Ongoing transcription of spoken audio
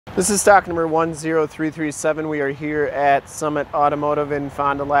This is stock number 10337. We are here at Summit Automotive in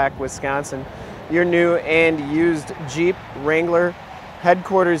Fond du Lac, Wisconsin. Your new and used Jeep Wrangler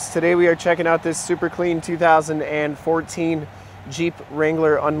headquarters. Today we are checking out this super clean 2014 Jeep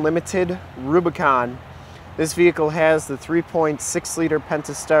Wrangler Unlimited Rubicon. This vehicle has the 3.6 liter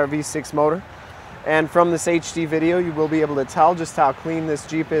Pentastar V6 motor. And from this HD video, you will be able to tell just how clean this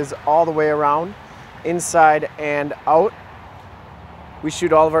Jeep is all the way around, inside and out. We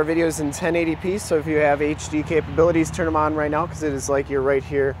shoot all of our videos in 1080p, so if you have HD capabilities, turn them on right now, because it is like you're right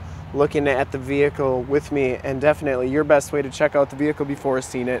here looking at the vehicle with me, and definitely your best way to check out the vehicle before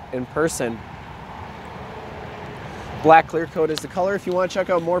seeing it in person. Black clear coat is the color. If you want to check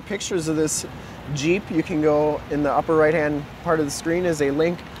out more pictures of this Jeep, you can go in the upper right hand part of the screen is a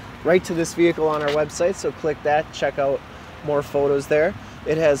link right to this vehicle on our website, so click that, check out more photos there.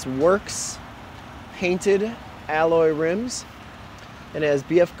 It has Worx painted alloy rims, and it has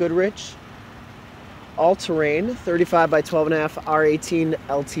BF Goodrich all-terrain 35 by 12.5 R18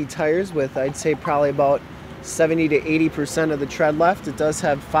 LT tires with, I'd say, probably about 70 to 80% of the tread left. It does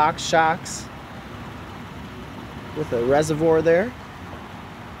have Fox shocks with a reservoir there.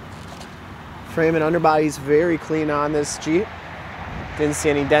 Frame and underbody is very clean on this Jeep. Didn't see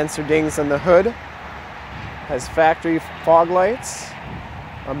any dents or dings on the hood. Has factory fog lights,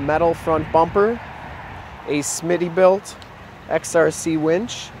 a metal front bumper, a Smitty built XRC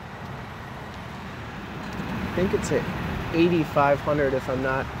winch. I think it's an 8500 if I'm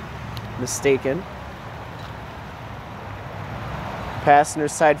not mistaken. Passenger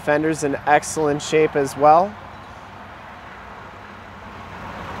side fenders in excellent shape as well.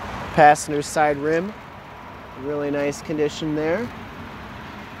 Passenger side rim, really nice condition there.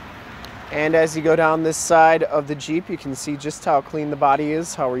 And as you go down this side of the Jeep, you can see just how clean the body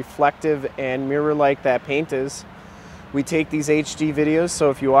is, how reflective and mirror-like that paint is. We take these HD videos, so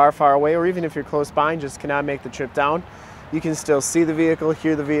if you are far away, or even if you're close by and just cannot make the trip down, you can still see the vehicle,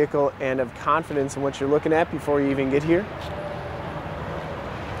 hear the vehicle, and have confidence in what you're looking at before you even get here.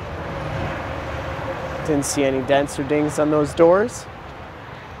 Didn't see any dents or dings on those doors.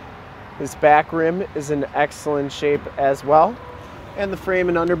 This back rim is in excellent shape as well. And the frame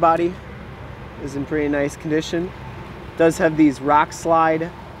and underbody is in pretty nice condition. Does have these rock slide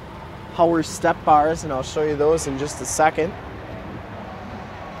power step bars, and I'll show you those in just a second.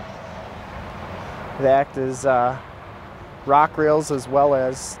 They act as rock rails as well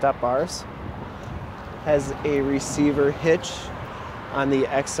as step bars. Has a receiver hitch on the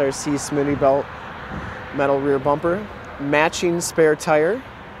XRC Smitty belt metal rear bumper. Matching spare tire,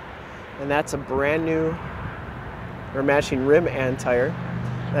 and that's a brand new, or matching rim and tire.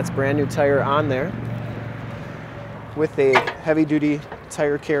 That's brand new tire on there with a heavy duty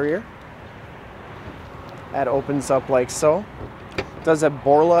tire carrier. That opens up like so. Does have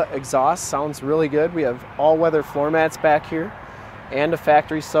Borla exhaust, sounds really good. We have all-weather floor mats back here and a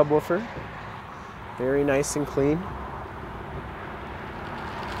factory subwoofer. Very nice and clean.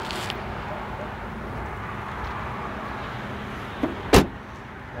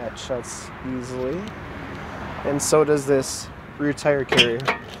 That shuts easily. And so does this rear tire carrier.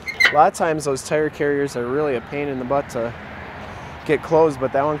 A lot of times those tire carriers are really a pain in the butt to get closed,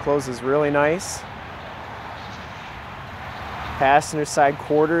 but that one closes really nice. Passenger side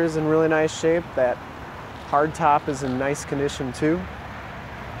quarter is in really nice shape. That hard top is in nice condition too.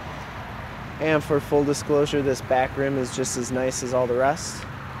 And for full disclosure, this back rim is just as nice as all the rest.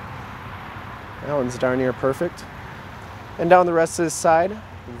 That one's darn near perfect. And down the rest of this side,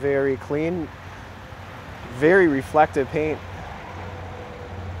 very clean, very reflective paint.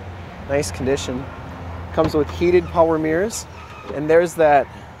 Nice condition. Comes with heated power mirrors, and there's that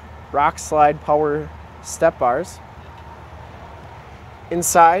rock slide power step bars.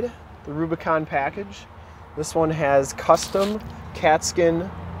 Inside the Rubicon package, this one has custom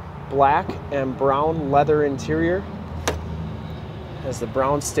Katzkin black and brown leather interior. Has the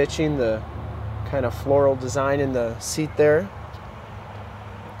brown stitching, the kind of floral design in the seat there.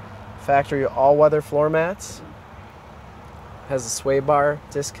 Factory all-weather floor mats. Has a sway bar,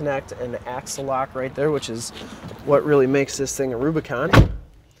 disconnect, and axle lock right there, which is what really makes this thing a Rubicon.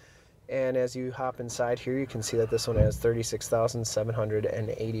 And as you hop inside here, you can see that this one has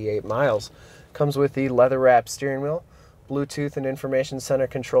 36,788 miles. Comes with the leather-wrapped steering wheel, Bluetooth and information center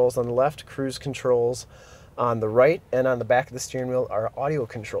controls on the left, cruise controls on the right, and on the back of the steering wheel are audio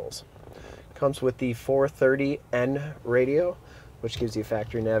controls. Comes with the 430N radio, which gives you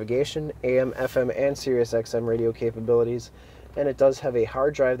factory navigation, AM, FM, and Sirius XM radio capabilities. And it does have a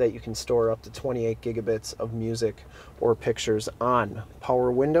hard drive that you can store up to 28 gigabits of music or pictures on.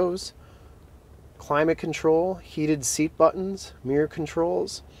 Power windows, climate control, heated seat buttons, mirror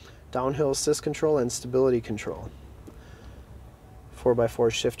controls, downhill assist control, and stability control.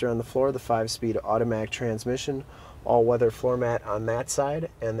 4x4 shifter on the floor, the 5-speed automatic transmission, all-weather floor mat on that side,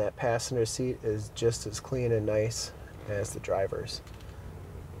 and that passenger seat is just as clean and nice as the driver's.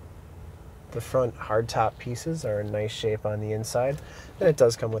 The front hardtop pieces are in nice shape on the inside, and it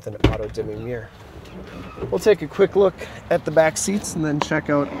does come with an auto-dimming mirror. We'll take a quick look at the back seats and then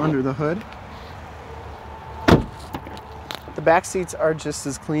check out under the hood. The back seats are just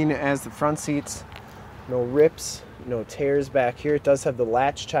as clean as the front seats. No rips, no tears back here. It does have the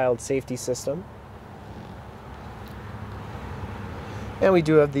Latch child safety system. And we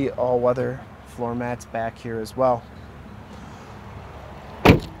do have the all-weather floor mats back here as well.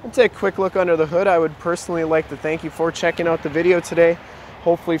 We'll take a quick look under the hood. I would personally like to thank you for checking out the video today.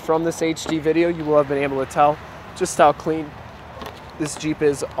 Hopefully from this HD video you will have been able to tell just how clean this Jeep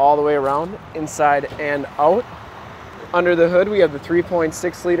is all the way around, inside and out. Under the hood we have the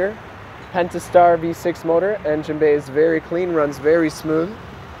 3.6 liter Pentastar V6 motor. Engine bay is very clean, runs very smooth.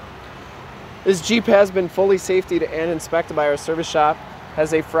 This Jeep has been fully safetied and inspected by our service shop.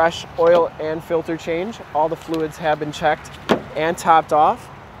 Has a fresh oil and filter change. All the fluids have been checked and topped off.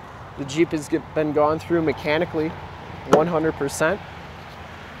 The Jeep has been gone through mechanically 100%.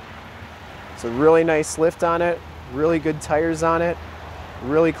 It's a really nice lift on it, really good tires on it,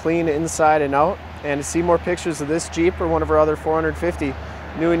 really clean inside and out. And to see more pictures of this Jeep or one of our other 450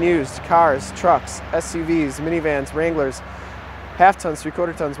 new and used cars, trucks, SUVs, minivans, Wranglers, half tons,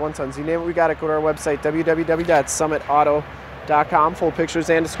 3/4 tons, 1 tons, you name it, we got it. Go to our website, www.summitauto.com. Full pictures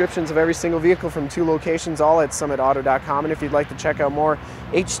and descriptions of every single vehicle from 2 locations, all at summitauto.com. And if you'd like to check out more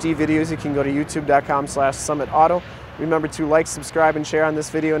HD videos, you can go to youtube.com/summitauto. Remember to like, subscribe, and share on this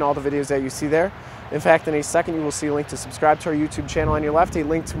video and all the videos that you see there. In fact, in a second, you will see a link to subscribe to our YouTube channel on your left, a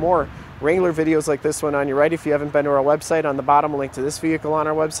link to more Wrangler videos like this one on your right. If you haven't been to our website, on the bottom, a link to this vehicle on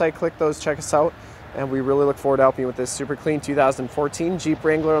our website. Click those, check us out, and we really look forward to helping you with this super clean 2014 Jeep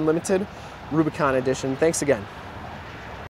Wrangler Unlimited Rubicon Edition. Thanks again.